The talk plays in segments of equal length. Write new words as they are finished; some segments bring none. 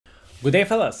Good day,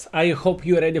 fellas. I hope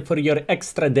you're ready for your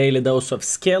extra daily dose of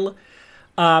skill.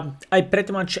 I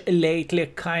pretty much lately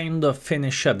kind of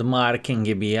finished marking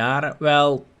EBR.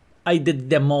 Well, I did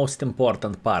the most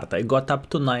important part. I got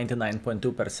up to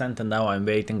 99.2% and now I'm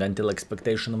waiting until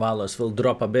expectation values will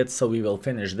drop a bit so we will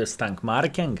finish this tank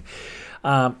marking.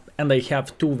 And I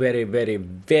have two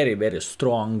very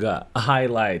strong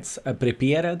highlights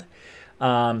prepared.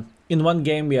 In one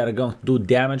game we are going to do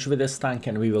damage with this tank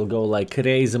and we will go like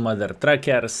crazy mother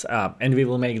truckers and we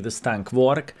will make this tank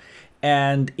work.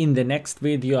 And in the next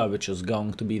video, which is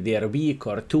going to be there a week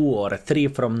or 2 or 3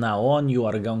 from now on, you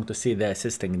are going to see the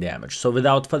assisting damage. So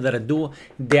without further ado,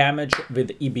 damage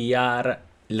with EBR,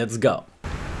 let's go.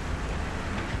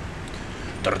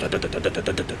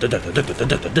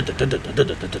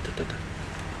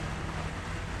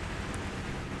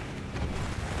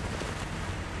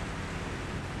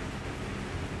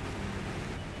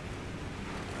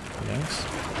 Yes.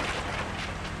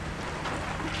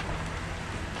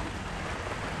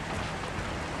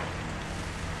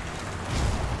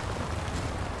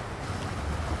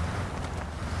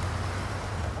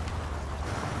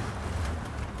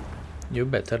 You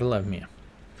better love me.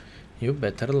 You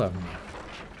better love me.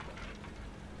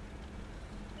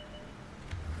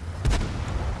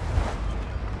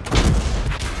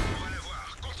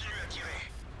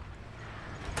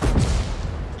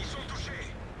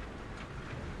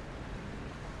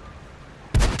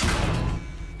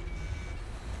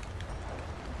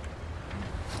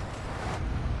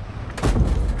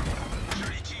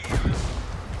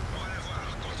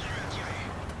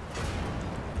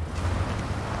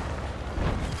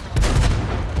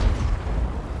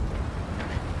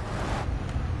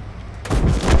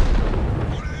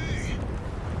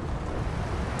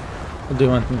 What do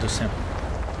you want me to say?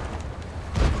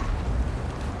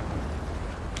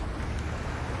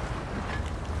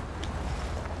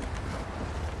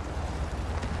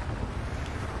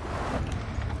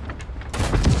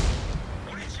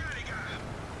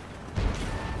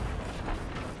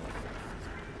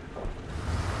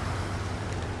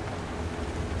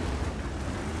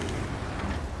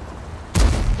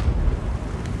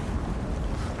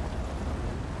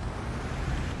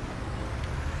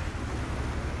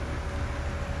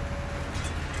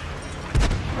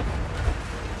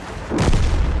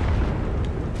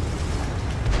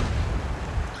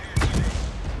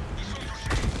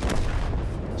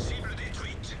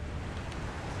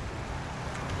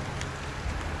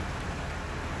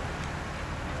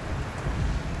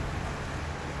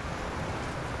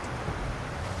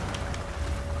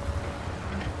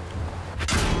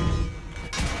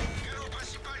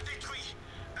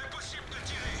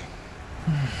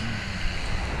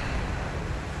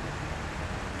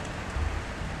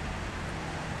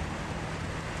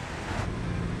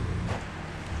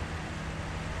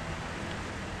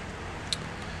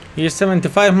 He's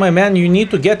 75, my man. You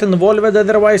need to get involved,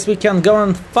 otherwise we can go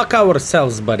and fuck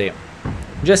ourselves, buddy.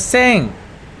 Just saying.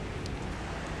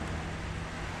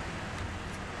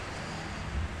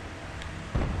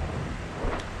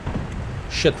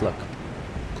 Shit luck.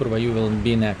 Kurva, you will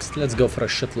be next. Let's go for a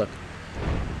shit luck.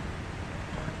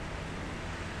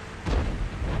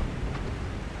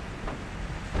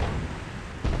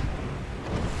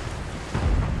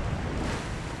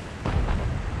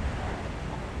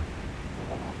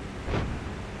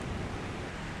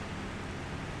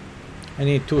 I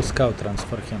need 2 scout runs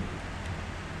for him.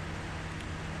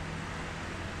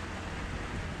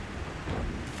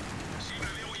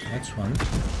 That's one.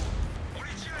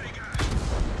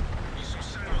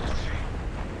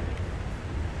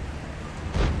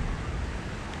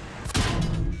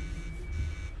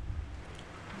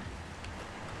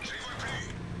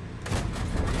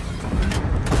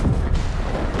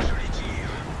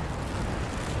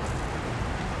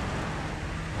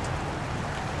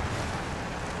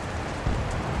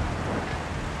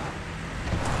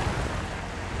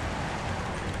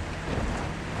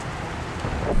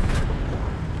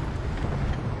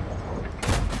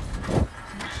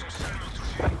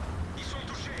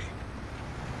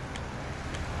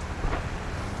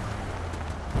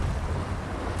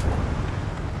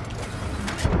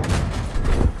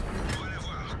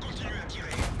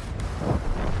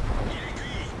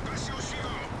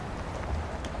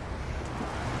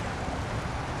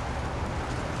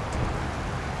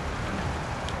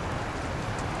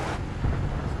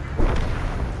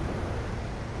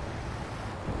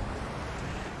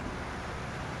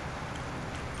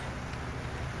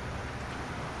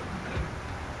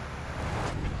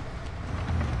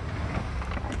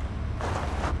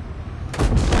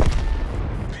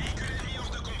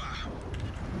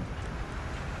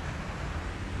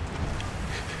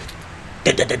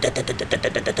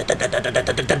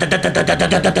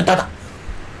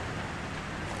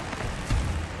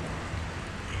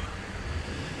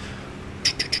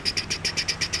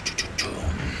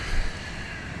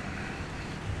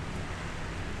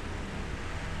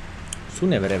 Who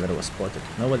never ever was spotted.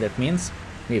 Know what that means?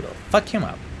 We will fuck him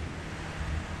up.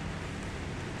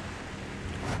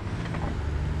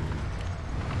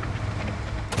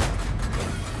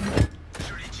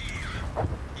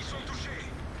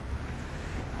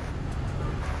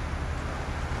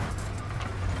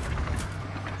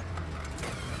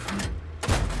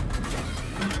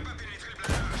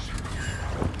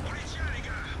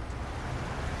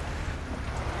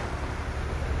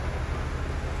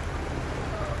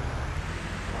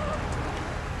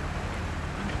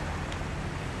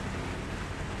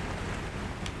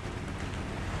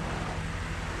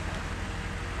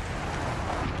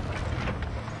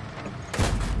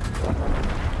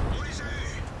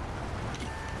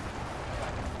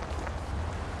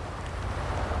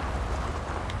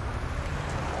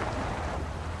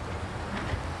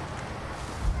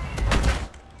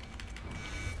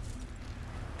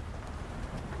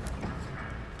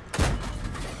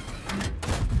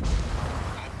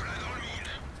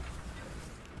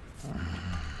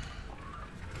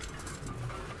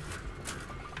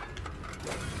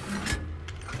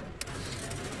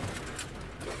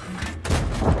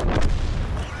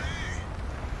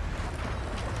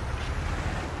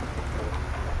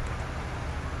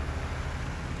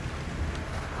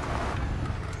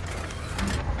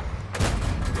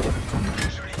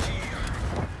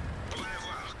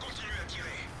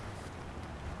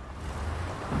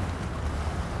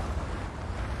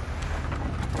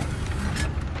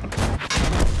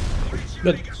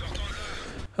 Good.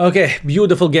 Okay,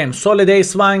 beautiful game. Solid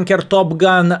ace wanker, top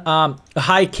gun,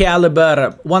 high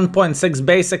caliber, 1.6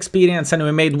 base experience, and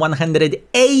we made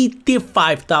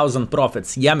 185,000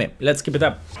 profits. Yummy. Let's keep it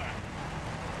up.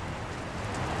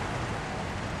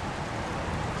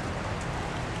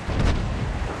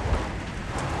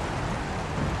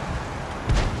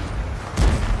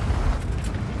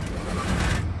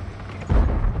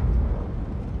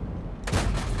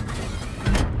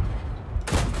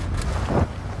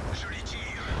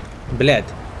 Bled.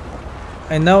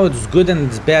 I know it's good and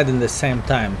it's bad in the same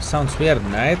time. Sounds weird,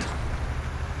 right?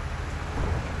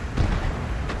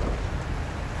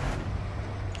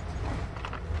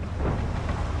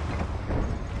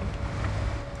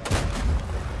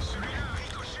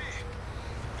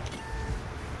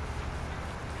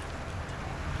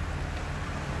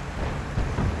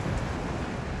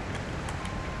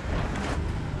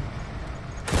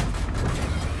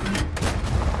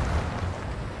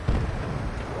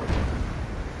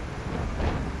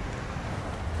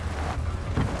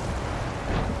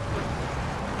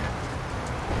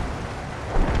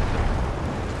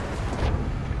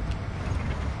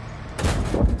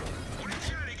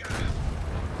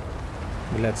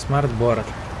 Блядь, смарт-борд.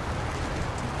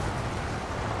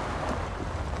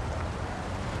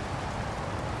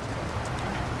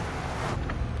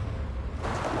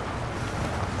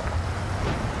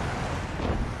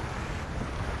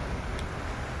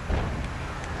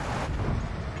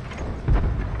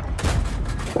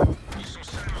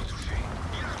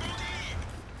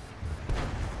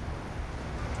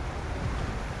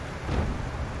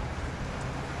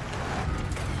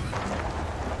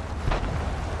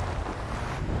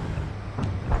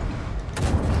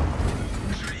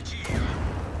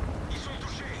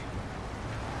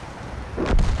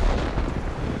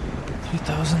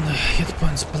 Hit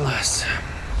points plus.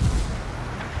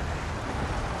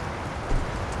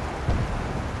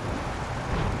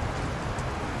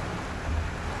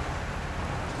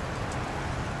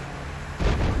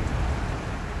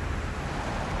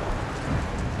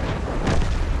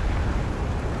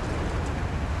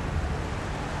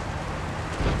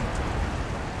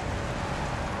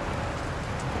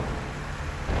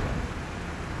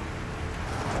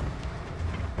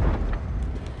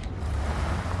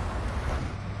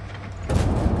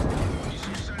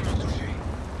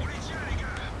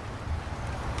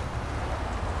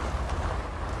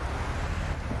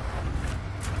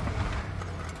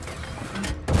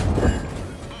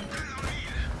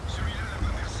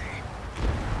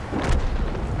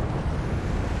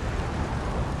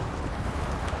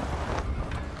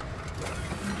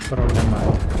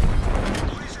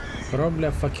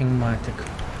 Problematic.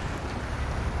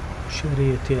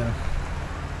 Shit here.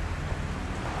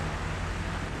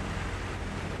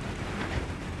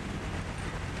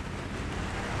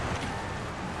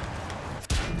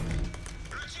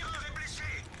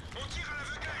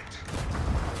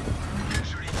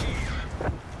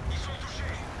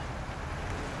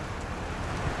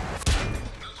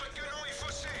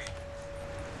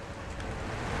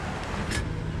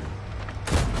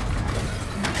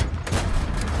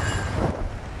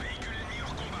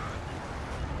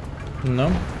 No.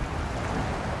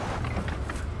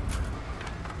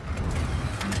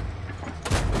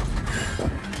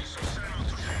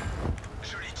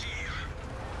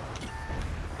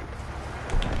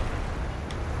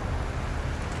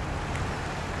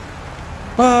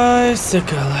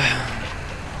 Bicycle.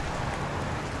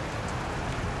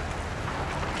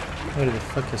 Where the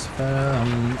fuck is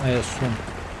I assume.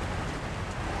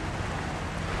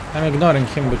 I'm ignoring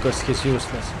him because he's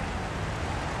useless.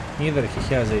 Neither he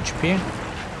has HP,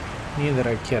 neither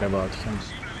I care about him.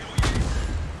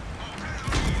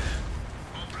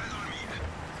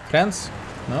 Friends?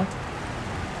 No?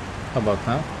 How about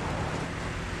now?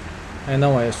 I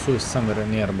know ISU is somewhere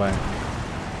nearby.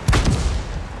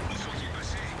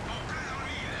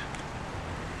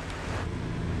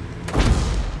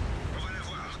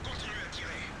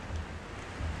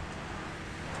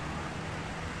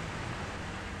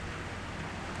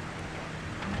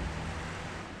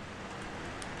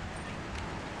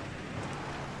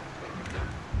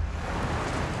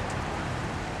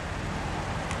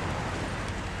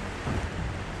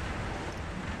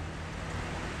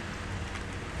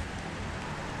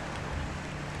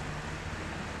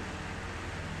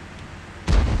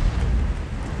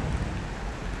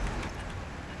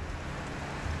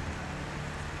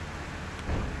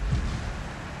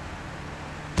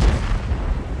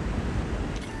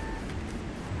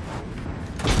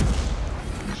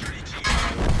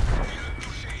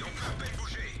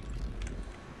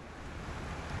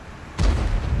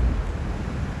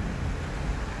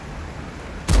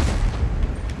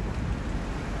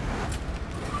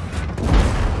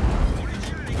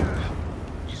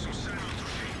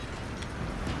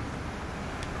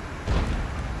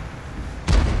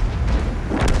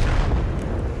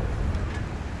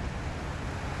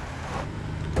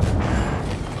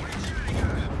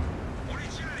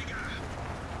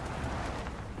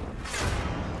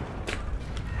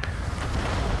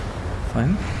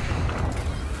 Fine.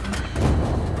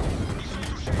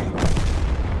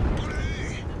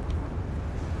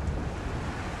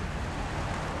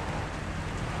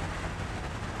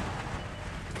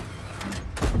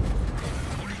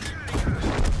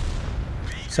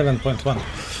 $7.1.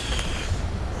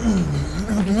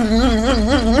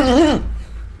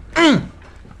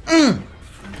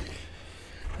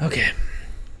 Okay.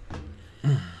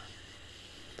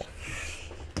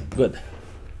 Good.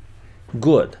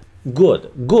 Good.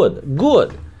 Good. Good.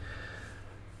 Good.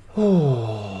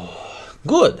 Oh,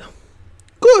 good.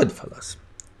 Good, fellas.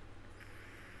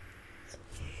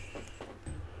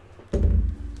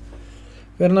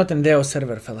 We're not in Deo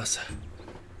server, fellas.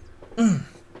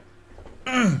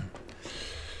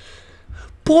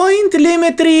 Point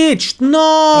limit reached! No!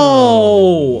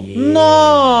 Oh, yeah.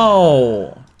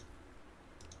 No!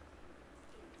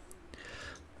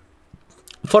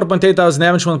 4.8 thousand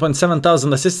damage, 1.7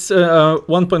 thousand assists,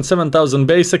 1.7 thousand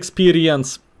base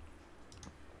experience.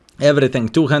 Everything,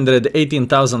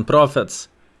 218,000 profits.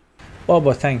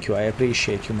 Bobo, thank you, I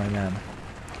appreciate you, my man.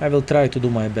 I will try to do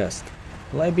my best.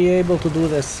 Will I be able to do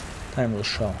this? Time will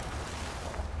show.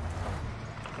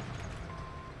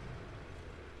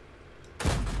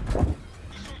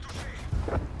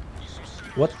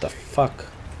 What the fuck?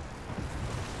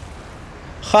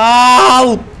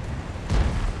 Help!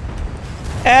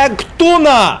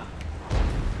 Egg-tuna!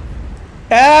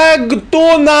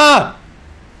 Egg-tuna!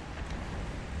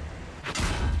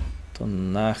 To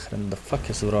nachrен, the fuck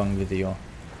is wrong with you?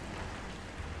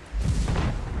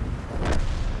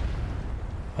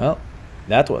 Well,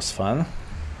 that was fun.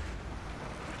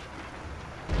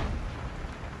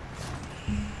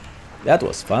 That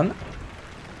was fun.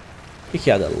 He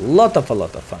had a lot of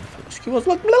fun. He was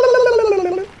like...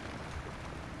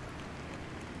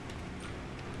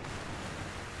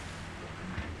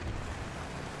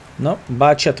 No,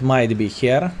 budget might be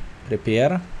here.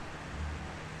 Prepare.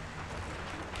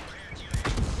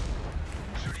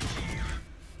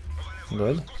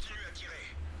 Good.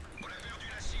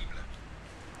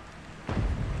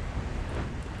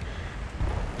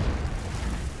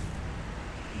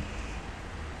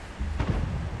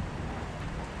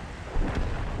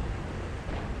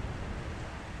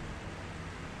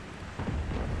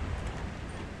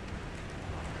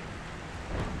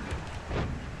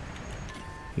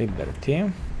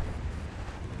 Liberty.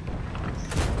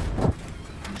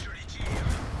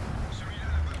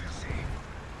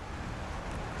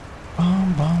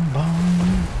 Bom, bom, bom.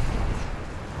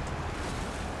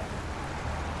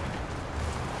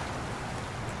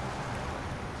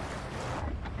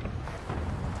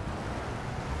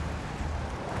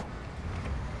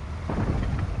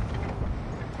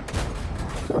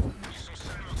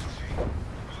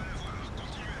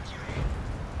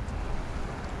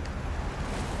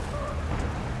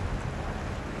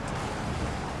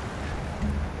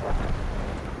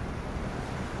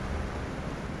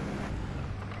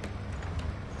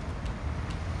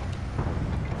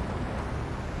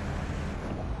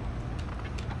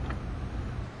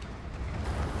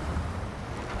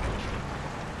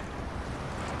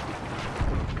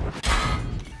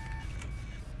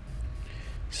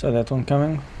 Saw that one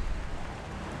coming.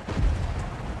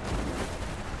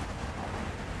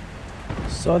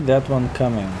 Saw that one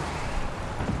coming.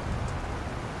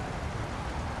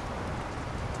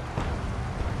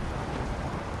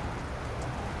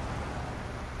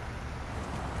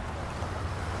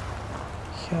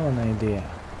 Have an idea.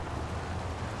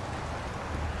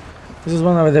 This is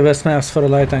one of the best maps for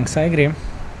light tanks, I agree.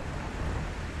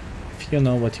 If you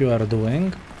know what you are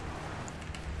doing.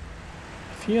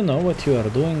 If you know what you are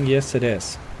doing, yes it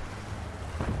is.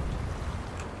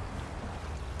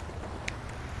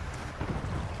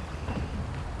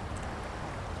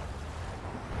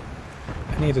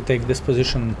 I need to take this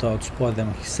position to outspot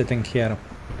them sitting here.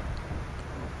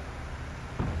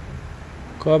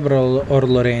 Cobra or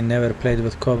Lorraine, never played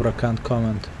with Cobra, can't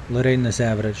comment. Lorraine is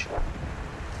average.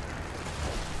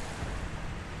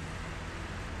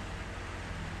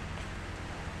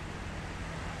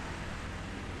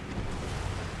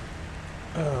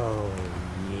 Oh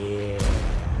yeah.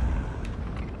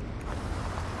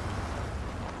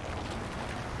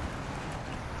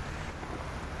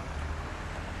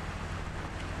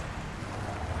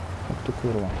 Ох ты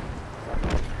kurwa.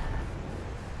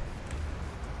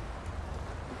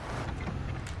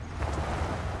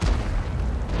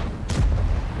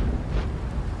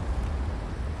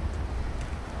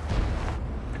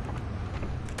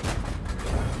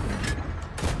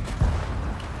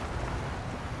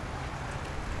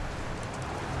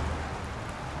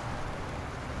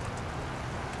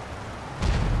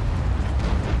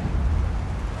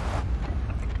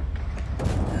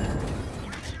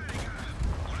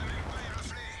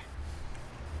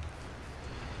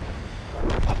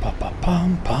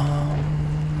 Pam pam.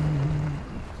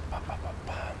 Pam, pam, pam,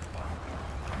 pam, pam.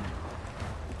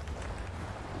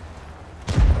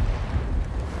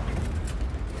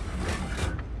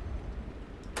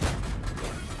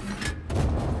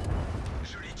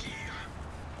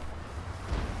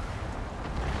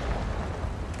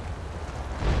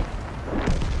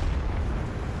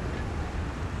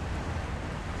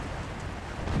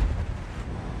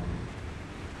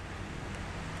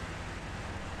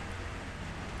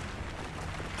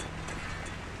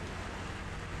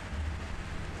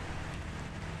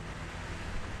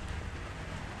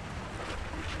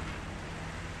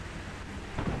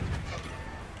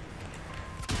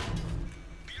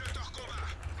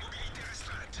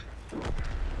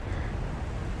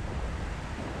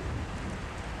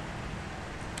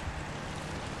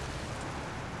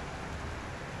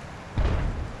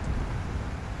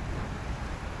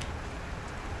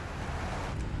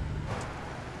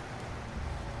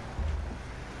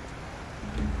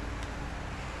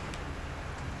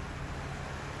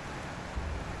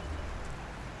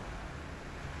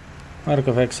 Mark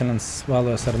of Excellence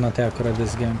values are not accurate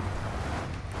this game.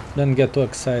 Don't get too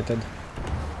excited.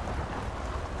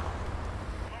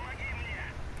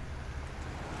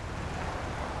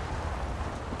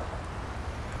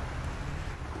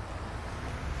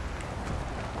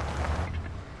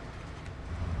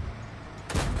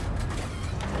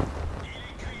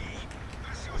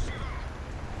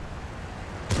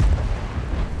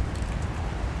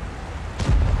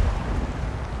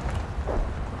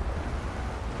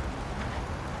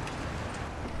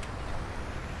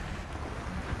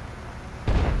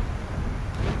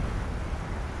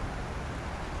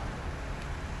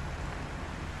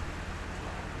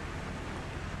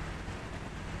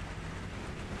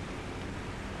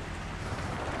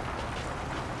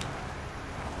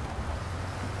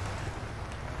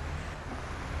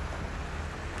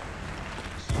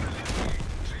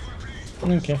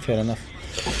 Okay, fair enough.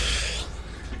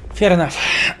 Fair enough.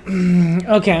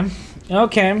 Okay.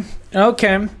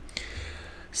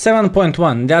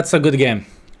 7.1, that's a good game.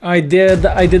 I did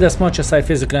as much as I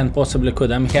physically and possibly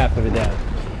could. I'm happy with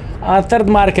that. Third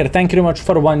marker, thank you very much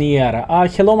for 1 year.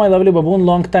 Hello my lovely baboon,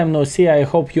 long time no see. I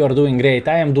hope you are doing great.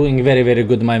 I am doing very, very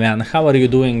good, my man. How are you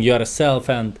doing yourself?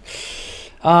 And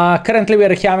currently we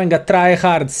are having a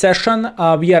try-hard session.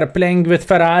 We are playing with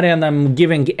Ferrari and I'm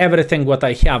giving everything what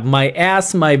I have. My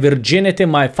ass, my virginity,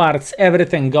 my farts,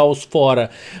 everything goes for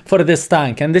this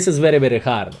tank. And this is very, very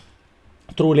hard.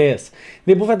 Truly is.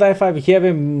 They buffed i5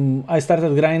 heavy. I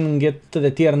started grinding it to the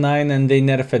tier 9 and they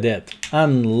nerfed it.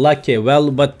 Unlucky.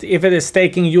 Well, but if it is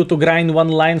taking you to grind one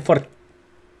line for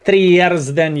 3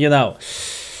 years, then you know.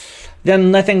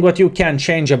 Then nothing what you can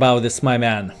change about this, my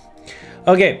man.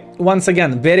 Okay, once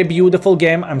again, very beautiful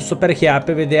game. I'm super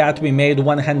happy with that. We made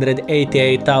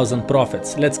 188,000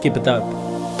 profits. Let's keep it up.